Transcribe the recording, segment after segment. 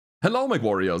Hello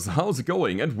Mechwarriors, how's it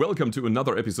going? And welcome to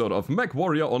another episode of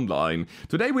Mechwarrior Online.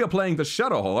 Today we are playing the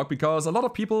Shadowhawk because a lot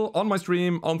of people on my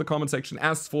stream, on the comment section,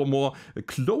 asked for more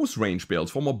close range builds,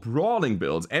 for more brawling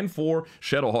builds, and for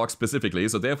Shadowhawk specifically.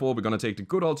 So therefore we're gonna take the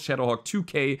good old Shadowhawk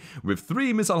 2K with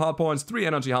 3 missile hardpoints, 3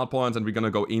 energy hardpoints, and we're gonna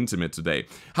go intimate today.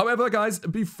 However guys,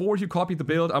 before you copy the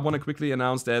build, I want to quickly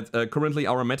announce that currently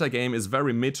our meta game is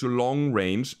very mid to long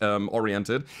range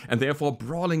oriented, and therefore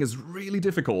brawling is really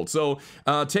difficult. So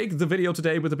take the video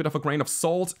today with a bit of a grain of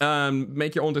salt,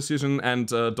 make your own decision, and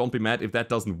don't be mad if that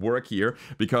doesn't work here,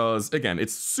 because again,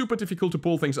 it's super difficult to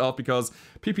pull things off because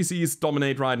PPCs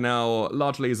dominate right now,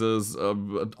 large lasers,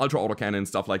 ultra autocannon,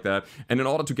 stuff like that, and in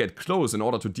order to get close, in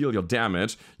order to deal your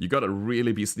damage, you gotta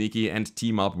really be sneaky and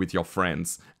team up with your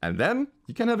friends, and then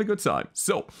you can have a good time.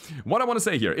 So, what I want to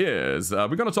say here is,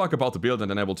 we're going to talk about the build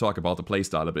and then I will talk about the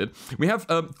playstyle a bit. We have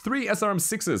 3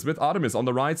 SRM6s with Artemis on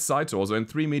the right side torso and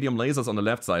 3 medium lasers on the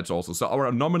left side torso. So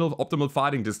our nominal optimal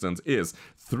fighting distance is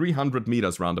 300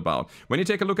 meters roundabout. When you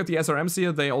take a look at the SRMs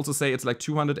here, they also say it's like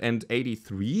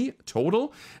 283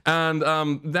 total. And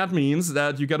that means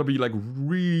that you got to be like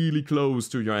really close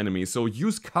to your enemy. So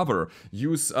use cover,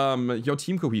 use your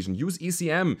team cohesion, use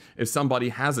ECM if somebody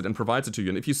has it and provides it to you.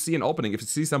 And if you see an opening, if you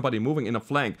see somebody moving in a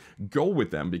flank, go with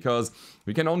them, because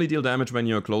we can only deal damage when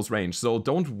you're close range. So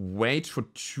don't wait for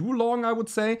too long, I would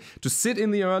say, to sit in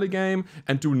the early game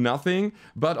and do nothing,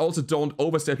 but also don't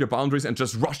overstep your boundaries and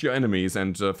just rush your enemies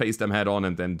and face them head on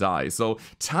and then die. So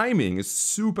timing is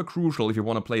super crucial if you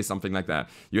want to play something like that.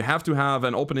 You have to have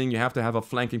an opening, you have to have a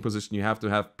flanking position, you have to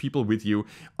have people with you,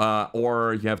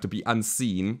 or you have to be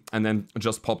unseen and then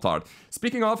just pop tart.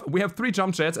 Speaking of, we have 3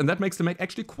 jump jets, and that makes the mech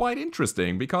actually quite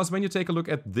interesting, because when you take a look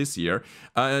at this here,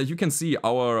 you can see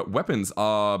our weapons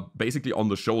are basically on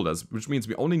the shoulders, which means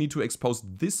we only need to expose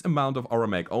this amount of our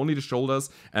mech, only the shoulders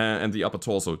and the upper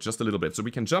torso, just a little bit. So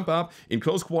we can jump up in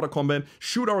close quarter combat,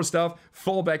 shoot our stuff,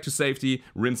 fall back to safety,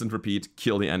 rinse and repeat,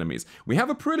 kill the enemies. We have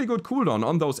a pretty good cooldown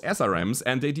on those SRMs,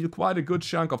 and they deal quite a good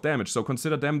chunk of damage, so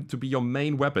consider them to be your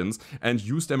main weapons and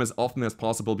use them as often as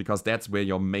possible, because that's where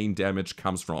your main damage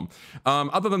comes from.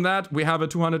 Other than that, we have a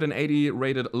 280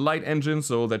 rated light engine,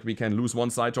 so that we can lose one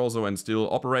side torso and still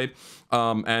operate,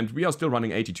 and we are still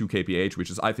running 82 kph, which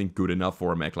is, I think, good enough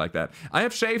for a mech like that. I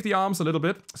have shaved the arms a little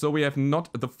bit, so we have not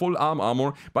the full arm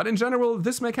armor, but in general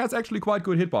this mech has actually quite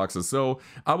good hitboxes, so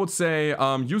I would say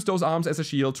use those arms as a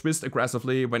shield, twist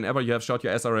aggressively whenever you have shot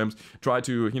your SRMs, try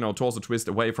to, you know, torso twist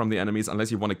away from the enemies, unless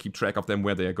you want to keep track of them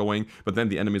where they are going, but then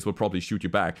the enemies will probably shoot you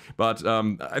back. But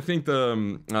I think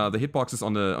the hitboxes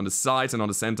on the sides and on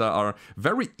the center are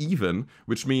very even,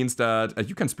 which means that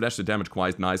you can splash the damage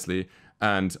quite nicely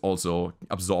and also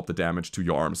absorb the damage to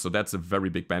your arms. So that's a very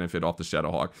big benefit of the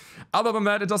Shadowhawk. Other than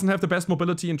that, it doesn't have the best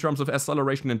mobility in terms of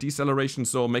acceleration and deceleration,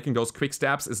 so making those quick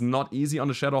stabs is not easy on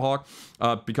the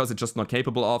Shadowhawk, because it's just not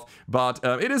capable of, but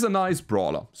it is a nice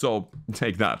brawler, so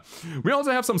take that. We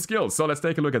also have some skills, so let's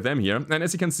take a look at them here. And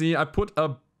as you can see, I put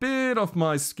a bit of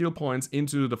my skill points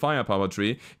into the firepower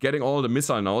tree, getting all the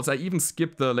missile nodes. I even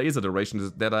skipped the laser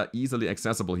durations that are easily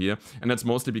accessible here, and that's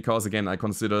mostly because, again, I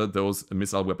consider those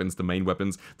missile weapons the main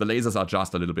weapons. The lasers are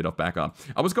just a little bit of backup.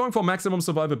 I was going for maximum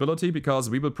survivability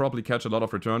because we will probably catch a lot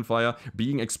of return fire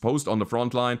being exposed on the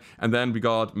front line, and then we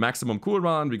got maximum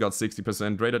cooldown, we got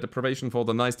 60% radar deprivation for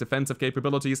the nice defensive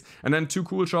capabilities, and then 2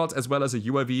 cool shots as well as a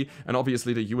UAV, and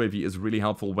obviously the UAV is really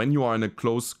helpful when you are in a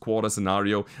close quarter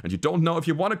scenario and you don't know if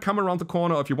you want to come around the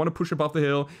corner, or if you want to push above the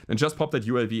hill, then just pop that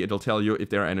UAV. It'll tell you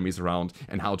if there are enemies around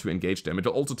and how to engage them.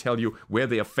 It'll also tell you where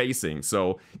they are facing,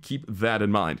 so keep that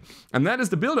in mind. And that is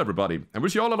the build, everybody. I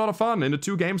wish you all a lot of fun in the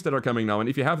 2 games that are coming now, and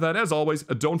if you have that, as always,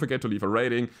 don't forget to leave a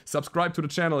rating, subscribe to the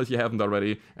channel if you haven't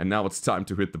already, and now it's time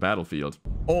to hit the battlefield.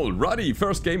 Alrighty,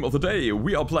 first game of the day,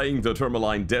 we are playing the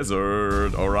Tourmaline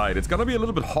Desert. Alright, it's gonna be a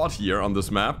little bit hot here on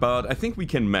this map, but I think we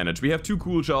can manage. We have 2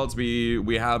 cool shots,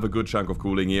 we have a good chunk of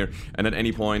cooling here, and at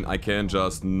any point I can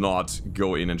just not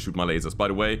go in and shoot my lasers. By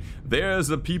the way,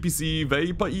 there's a PPC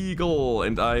Vapor Eagle,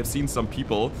 and I've seen some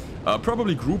people,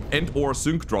 probably group and or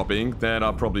sync dropping, that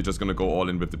are probably just gonna go all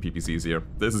in with the PPCs here.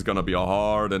 This is gonna be a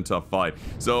hard and tough fight.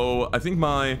 So I think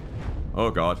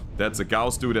oh god, that's a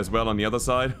Gauss dude as well on the other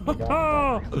side.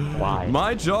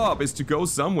 My job is to go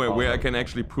somewhere where I can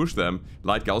actually push them.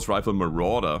 Light Gauss Rifle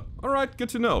Marauder. Alright, good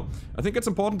to know. I think it's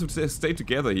important to stay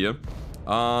together here.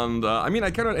 And I mean,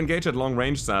 I cannot engage at long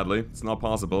range, sadly. It's not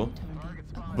possible.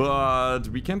 But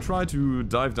we can try to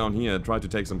dive down here, try to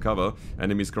take some cover.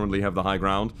 Enemies currently have the high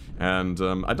ground, and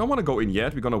I don't want to go in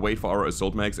yet. We're gonna wait for our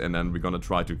assault mechs, and then we're gonna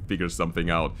try to figure something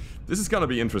out. This is gonna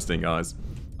be interesting, guys.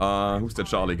 Who's the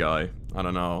Charlie guy? I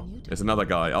don't know. There's another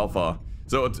guy, Alpha.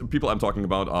 So people I'm talking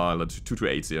about are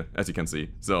 228s here, as you can see.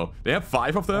 So they have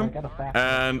 5 of them,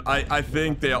 and I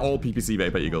think they are all PPC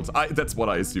Vapor Eagles. That's what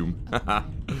I assume.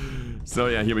 So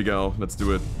yeah, here we go. Let's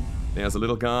do it. There's a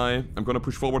little guy. I'm gonna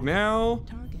push forward now.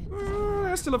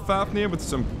 There's still a Fafnir with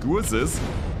some gooses.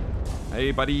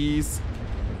 Hey, buddies.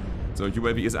 So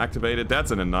UAV is activated.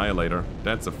 That's an Annihilator.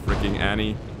 That's a freaking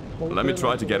Annie. Let me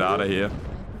try to get out of here.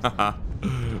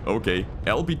 Okay,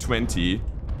 LB20.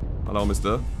 Hello,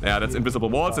 mister. Yeah, that's invisible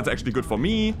walls. That's actually good for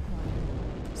me.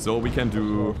 So we can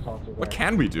do... What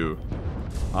can we do?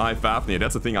 Hi, Fafnir.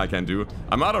 That's the thing I can do.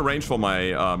 I'm out of range for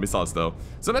my missiles, though.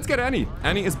 So let's get Annie.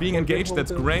 Annie is being engaged.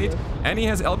 That's great. Annie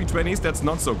has LB20s. That's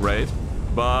not so great.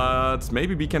 But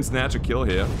maybe we can snatch a kill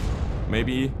here.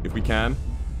 Maybe, if we can.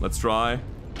 Let's try.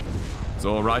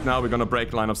 So right now we're gonna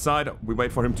break line of sight. We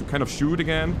wait for him to kind of shoot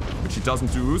again, which he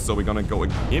doesn't do. So we're gonna go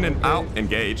in and out.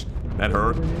 Engage. That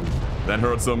hurt. That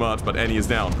hurt so much, but Annie is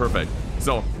down. Perfect.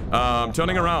 So,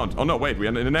 turning around. Oh no, wait, we're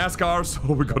in a NASCAR,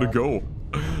 so we gotta go.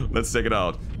 Let's check it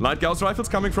out. Light Gauss rifles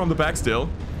coming from the back still.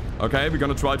 Okay, we're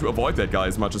gonna try to avoid that guy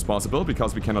as much as possible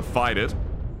because we cannot fight it.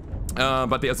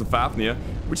 But there's a Fafnir,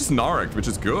 which is narked, which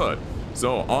is good.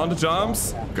 So, on the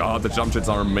jumps. God, the jump jets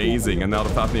are amazing. And now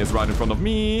the Fafnir is right in front of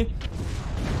me.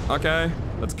 Okay,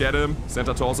 let's get him.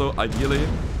 Center torso, ideally.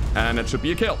 And it should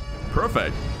be a kill.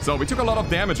 Perfect. So we took a lot of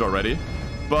damage already,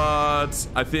 but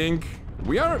I think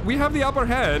we have the upper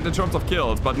hand in terms of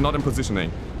kills, but not in positioning.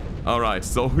 All right,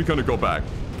 so we're gonna go back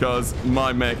because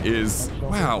my mech is,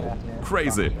 wow,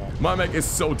 crazy. My mech is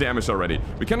so damaged already.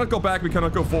 We cannot go back, we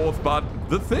cannot go forth, but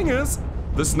the thing is,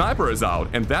 the sniper is out,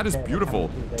 and that is beautiful.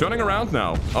 Turning around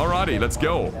now. Alrighty, let's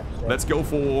go. Let's go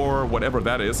for whatever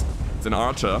that is. It's an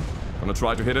archer. Gonna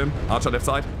try to hit him. Archer left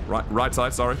side, right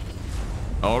side, sorry.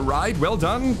 Alright, well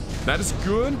done. That is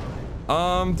good.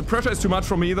 The pressure is too much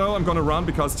for me, though. I'm gonna run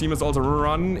because team is also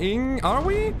running. Are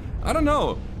we? I don't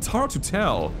know. It's hard to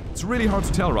tell. It's really hard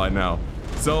to tell right now.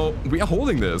 So, we are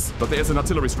holding this, but there's an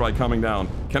artillery strike coming down.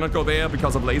 Cannot go there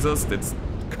because of lasers. It's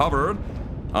covered.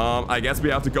 I guess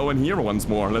we have to go in here once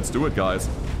more. Let's do it, guys.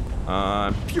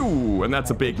 Phew, and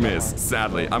that's a big miss,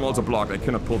 sadly. I'm also blocked. I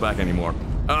cannot pull back anymore.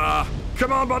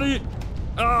 Come on, buddy.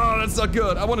 Oh, that's not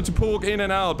good. I wanted to poke in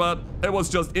and out, but it was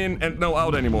just in and no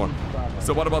out anymore.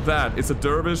 So what about that? It's a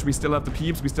dervish. We still have the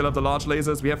peeps. We still have the large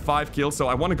lasers. We have 5 kills, so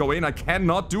I want to go in. I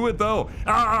cannot do it, though.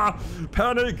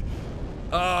 Panic.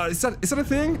 Is that a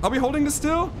thing? Are we holding this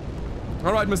still?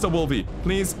 All right, Mr. Wolvie.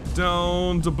 Please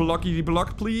don't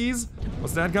block, please.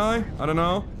 What's that guy? I don't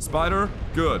know. Spider?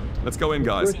 Good. Let's go in,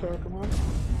 guys.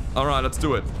 All right, let's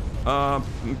do it.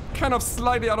 Kind of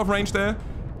slightly out of range there.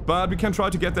 But we can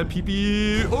try to get that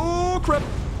PP. Oh, crap.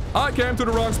 I came to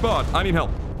the wrong spot. I need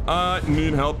help. I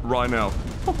need help right now.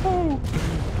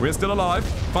 We're still alive,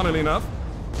 funnily enough.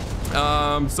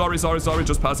 Sorry.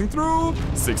 Just passing through.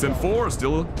 6 and 4,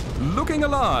 still looking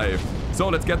alive. So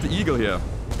let's get the eagle here.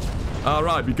 All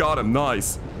right, we got him.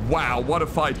 Nice. Wow, what a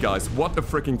fight, guys. What a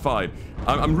freaking fight.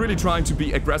 I'm really trying to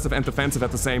be aggressive and defensive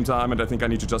at the same time, and I think I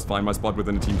need to just find my spot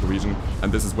within the team cohesion,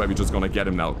 and this is where we're just gonna get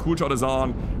him now. Cool shot is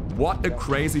on. What a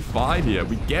crazy fight here.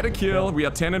 We get a kill, we are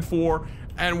 10 and 4,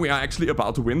 and we are actually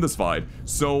about to win this fight.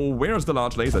 So where's the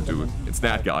large laser dude? It's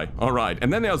that guy. All right,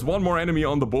 and then there's one more enemy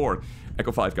on the board.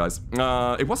 Echo 5, guys.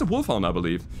 It was a wolfhound, I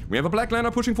believe. We have a black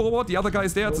lander pushing forward. The other guy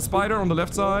is there. It's a spider on the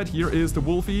left side. Here is the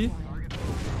wolfie.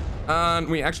 And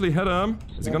we actually hit him.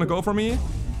 Is he gonna go for me?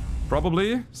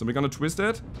 Probably. So we're gonna twist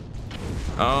it.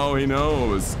 Oh, he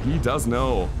knows. He does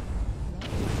know.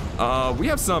 We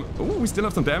have some... Ooh, we still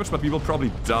have some damage, but we will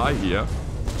probably die here.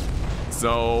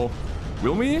 So...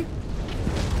 Will we?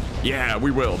 Yeah,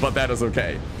 we will, but that is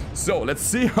okay. So, let's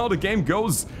see how the game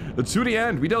goes to the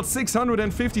end. We dealt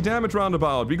 650 damage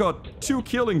roundabout. We got 2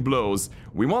 killing blows.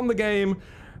 We won the game.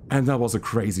 And that was a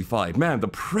crazy fight. Man, the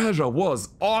pressure was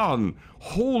on.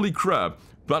 Holy crap.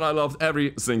 But I loved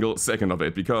every single second of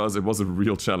it because it was a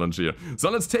real challenge here. So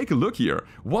let's take a look here.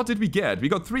 What did we get? We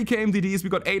got 3 KMDDs, we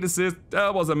got 8 assists.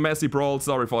 That was a messy brawl,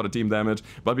 sorry for the team damage.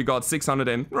 But we got 600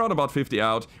 and around about 50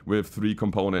 out with 3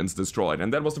 components destroyed.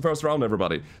 And that was the first round,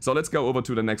 everybody. So let's go over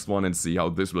to the next one and see how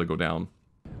this will go down.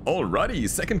 Alrighty,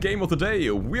 second game of the day.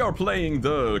 We are playing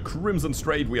the Crimson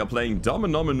Strait. We are playing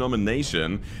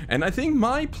Domination. And I think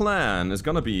my plan is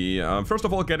gonna be, first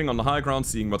of all, getting on the high ground,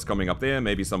 seeing what's coming up there.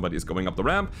 Maybe somebody is going up the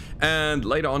ramp. And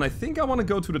later on, I think I want to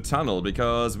go to the tunnel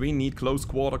because we need close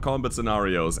quarter combat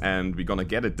scenarios. And we're gonna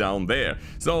get it down there.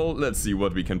 So let's see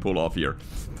what we can pull off here.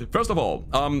 First of all,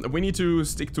 we need to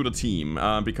stick to the team.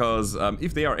 Because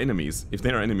if they are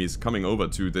enemies coming over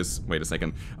to this, wait a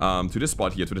second, to this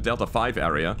spot here, to the Delta 5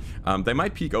 area, area. They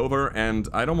might peek over, and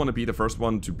I don't want to be the first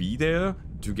one to be there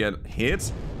to get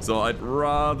hit. So I'd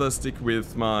rather stick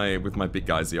with my big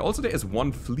guys here. Also, there is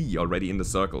one flea already in the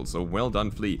circle, so well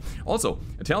done, flea. Also,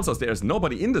 it tells us there's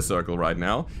nobody in the circle right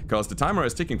now, because the timer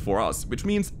is ticking for us, which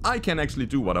means I can actually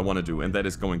do what I want to do, and that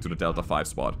is going to the Delta 5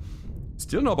 spot.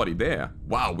 Still nobody there.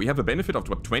 Wow, we have a benefit of,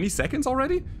 what, 20 seconds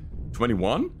already?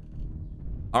 21?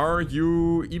 Are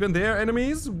you even there,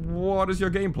 enemies? What is your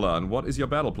game plan? What is your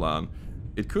battle plan?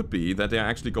 It could be that they're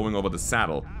actually going over the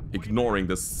saddle, ignoring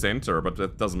the center, but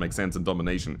that doesn't make sense in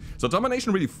domination. So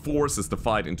domination really forces the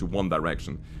fight into one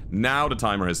direction. Now the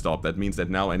timer has stopped. That means that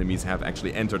now enemies have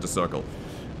actually entered the circle.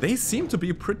 They seem to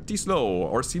be pretty slow,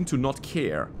 or seem to not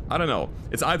care. I don't know.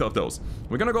 It's either of those.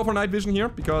 We're gonna go for night vision here,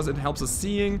 because it helps us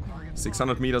seeing.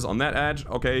 600 meters on that edge.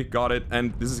 Okay, got it.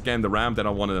 And this is again the ramp that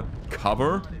I want to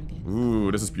cover. Ooh,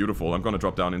 this is beautiful. I'm gonna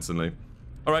drop down instantly.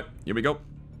 Alright, here we go.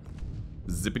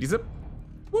 Zippity zip.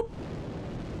 Whoop.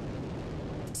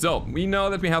 So, we know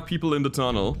that we have people in the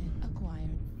tunnel.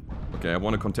 Okay, I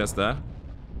want to contest that.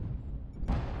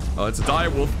 Oh, it's a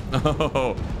direwolf.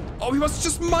 Oh, he was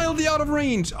just mildly out of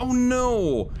range. Oh,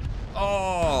 no.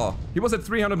 Oh, he was at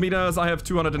 300 meters. I have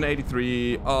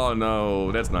 283. Oh,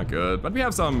 no, that's not good. But we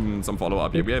have some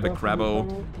follow-up here. We have a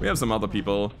Crabbo. We have some other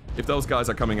people. If those guys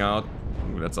are coming out,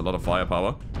 ooh, that's a lot of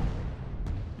firepower.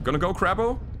 You gonna go,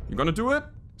 Crabbo? You gonna do it?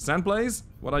 Sandblaze?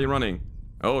 What are you running?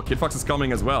 Oh, Kid Fox is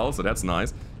coming as well, so that's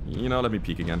nice. You know, let me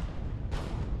peek again.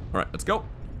 Alright, let's go.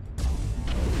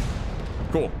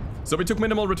 Cool. So we took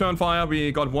minimal return fire,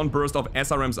 we got one burst of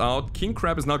SRMs out. King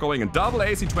Crab is now going in. Double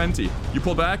AC-20. You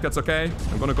pull back, that's okay.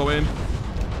 I'm gonna go in.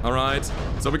 Alright.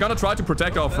 So we're gonna try to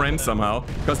protect our friends somehow,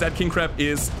 because that King Crab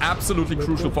is absolutely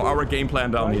crucial for our game plan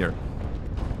down here.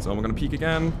 So we're gonna peek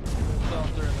again.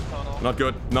 Not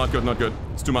good, not good, not good.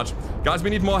 It's too much. Guys, we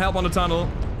need more help on the tunnel.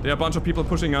 There are a bunch of people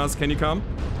pushing us. Can you come?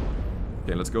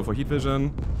 Okay, let's go for heat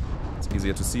vision. It's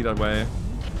easier to see that way.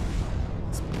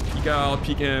 Let's peek out,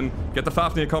 peek in. Get the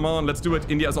Fafnir, come on, let's do it.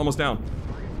 India's almost down.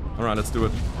 Alright, let's do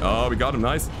it. Oh, we got him,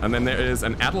 nice. And then there is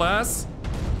an Atlas.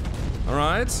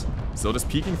 Alright. So this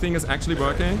peeking thing is actually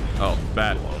working. Oh,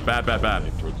 bad. Bad, bad,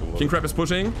 bad. King Crab is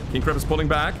pushing. King Crab is pulling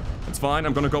back. It's fine,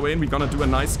 I'm gonna go in. We're gonna do a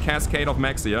nice cascade of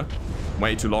mechs here.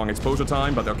 Way too long exposure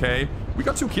time, but okay. We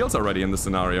got 2 kills already in this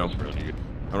scenario.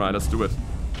 Alright, let's do it.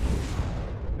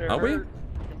 Are we?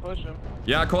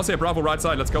 Yeah, Corsair Bravo, right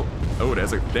side, let's go. Oh,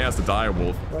 there's the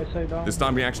direwolf. Right side down. This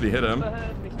time we actually hit him.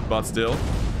 But still.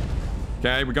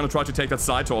 Okay, we're gonna try to take that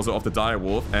side torso of the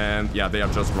direwolf. And yeah, they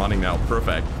are just running now.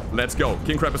 Perfect. Let's go.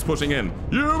 King Crab is pushing in.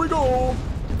 Here we go.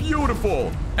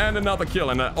 Beautiful. And another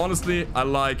kill. And honestly, I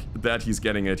like that he's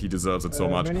getting it. He deserves it so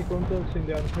much.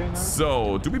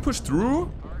 So, do we push through?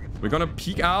 We're gonna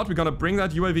peek out. We're gonna bring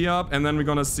that UAV up. And then we're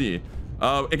gonna see.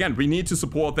 Again, we need to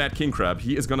support that King Crab.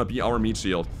 He is gonna be our meat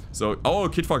shield. So, oh,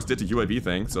 Kid Fox did the UAV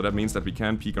thing. So that means that we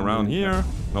can peek around here.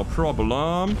 No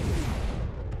problem.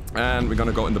 And we're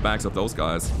gonna go in the backs of those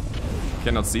guys.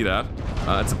 Cannot see that.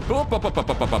 It's a...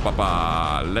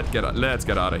 Let's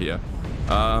get out of here.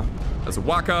 There's a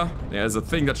Waka. There's a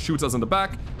thing that shoots us in the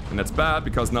back. And that's bad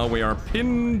because now we are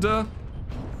pinned.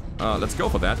 Let's go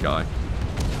for that guy.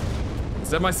 Is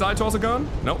that my side torso gun?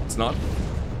 No, it's not.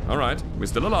 Alright, we're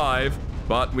still alive.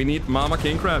 But we need Mama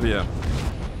King Crab here.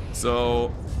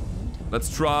 So,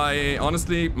 let's try...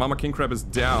 Honestly, Mama King Crab is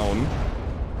down.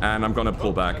 And I'm gonna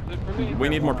pull back. We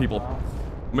need more people.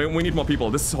 We need more people.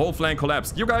 This whole flank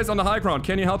collapsed. You guys on the high ground,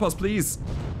 can you help us, please?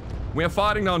 We are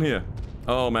fighting down here.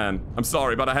 Oh, man. I'm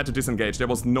sorry, but I had to disengage. There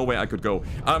was no way I could go.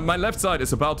 My left side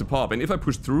is about to pop, and if I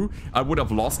pushed through, I would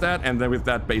have lost that, and then with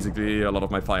that, basically, a lot of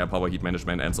my firepower, heat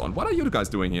management, and so on. What are you guys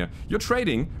doing here? You're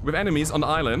trading with enemies on the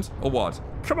island, or what?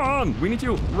 Come on! We need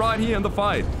you right here in the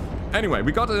fight. Anyway,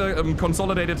 we got a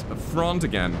consolidated front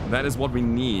again. That is what we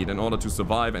need in order to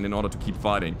survive and in order to keep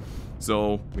fighting.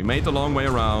 So, we made the long way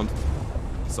around.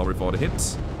 Sorry for the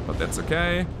hit, but that's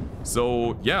okay.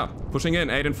 So, yeah, pushing in,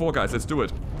 8 and 4, guys. Let's do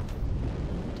it.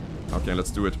 Okay,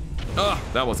 let's do it. Ah,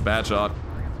 that was a bad shot.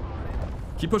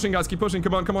 Keep pushing, guys. Keep pushing.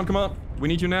 Come on, come on, come on. We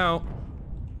need you now.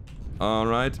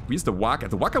 Alright. Where's the Waka?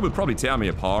 The Waka will probably tear me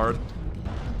apart.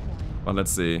 But let's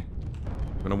see.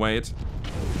 I'm gonna wait.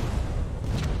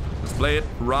 Let's play it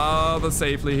rather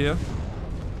safely here.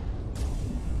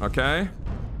 Okay.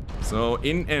 So,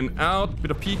 in and out.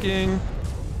 Bit of peeking.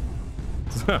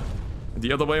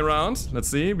 The other way around. Let's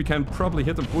see. We can probably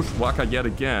hit the bushwhacker yet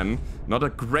again. Not the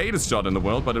greatest shot in the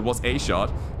world, but it was a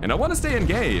shot. And I want to stay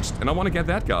engaged. And I want to get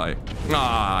that guy.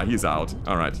 Ah, he's out.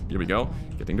 Alright, here we go.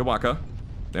 Getting the whacker.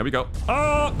 There we go.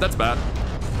 Oh, that's bad.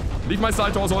 Leave my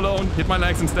side torso alone. Hit my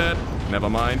legs instead. Never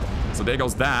mind. So there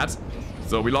goes that.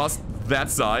 So we lost that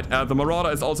side. The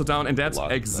Marauder is also down, and that's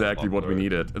exactly what we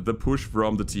needed. The push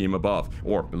from the team above,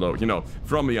 or below, you know,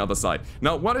 from the other side.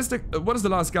 Now, what is the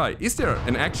last guy? Is there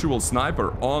an actual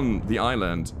sniper on the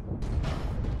island?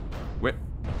 Where?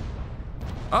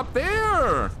 Up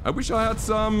there! I wish I had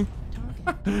some...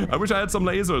 I wish I had some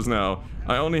lasers now.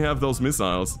 I only have those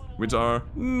missiles, which are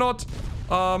not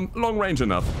long range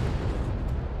enough.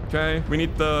 Okay, we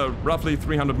need the roughly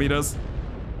 300 meters.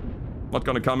 Not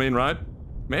gonna come in, right?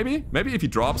 Maybe? Maybe if he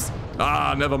drops.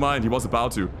 Ah, never mind, he was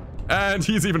about to. And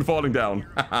he's even falling down.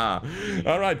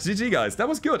 Alright, GG guys, that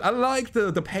was good. I like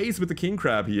the pace with the King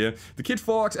Crab here. The Kid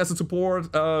Fox as a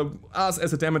support, us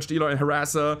as a damage dealer and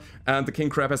harasser, and the King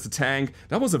Crab as the tank.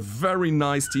 That was a very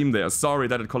nice team there. Sorry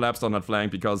that it collapsed on that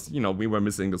flank because, you know, we were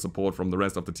missing the support from the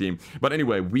rest of the team. But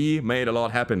anyway, we made a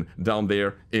lot happen down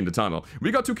there in the tunnel.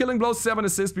 We got 2 killing blows, 7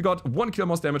 assists. We got 1 kill,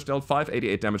 most damage dealt,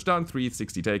 588 damage done,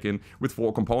 360 taken with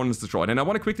 4 components destroyed. And I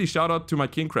want to quickly shout out to my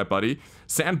King Crab buddy,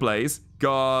 Sandblaze.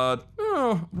 Got...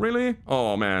 Oh, really?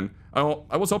 Oh, man.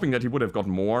 I was hoping that he would have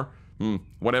gotten more.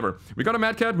 Whatever. We got a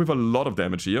Mad Cat with a lot of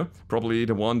damage here. Probably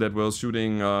the one that was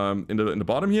shooting in the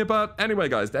bottom here. But anyway,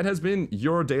 guys, that has been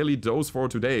your daily dose for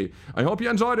today. I hope you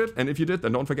enjoyed it. And if you did,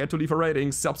 then don't forget to leave a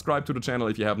rating. Subscribe to the channel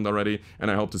if you haven't already. And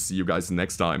I hope to see you guys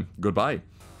next time. Goodbye.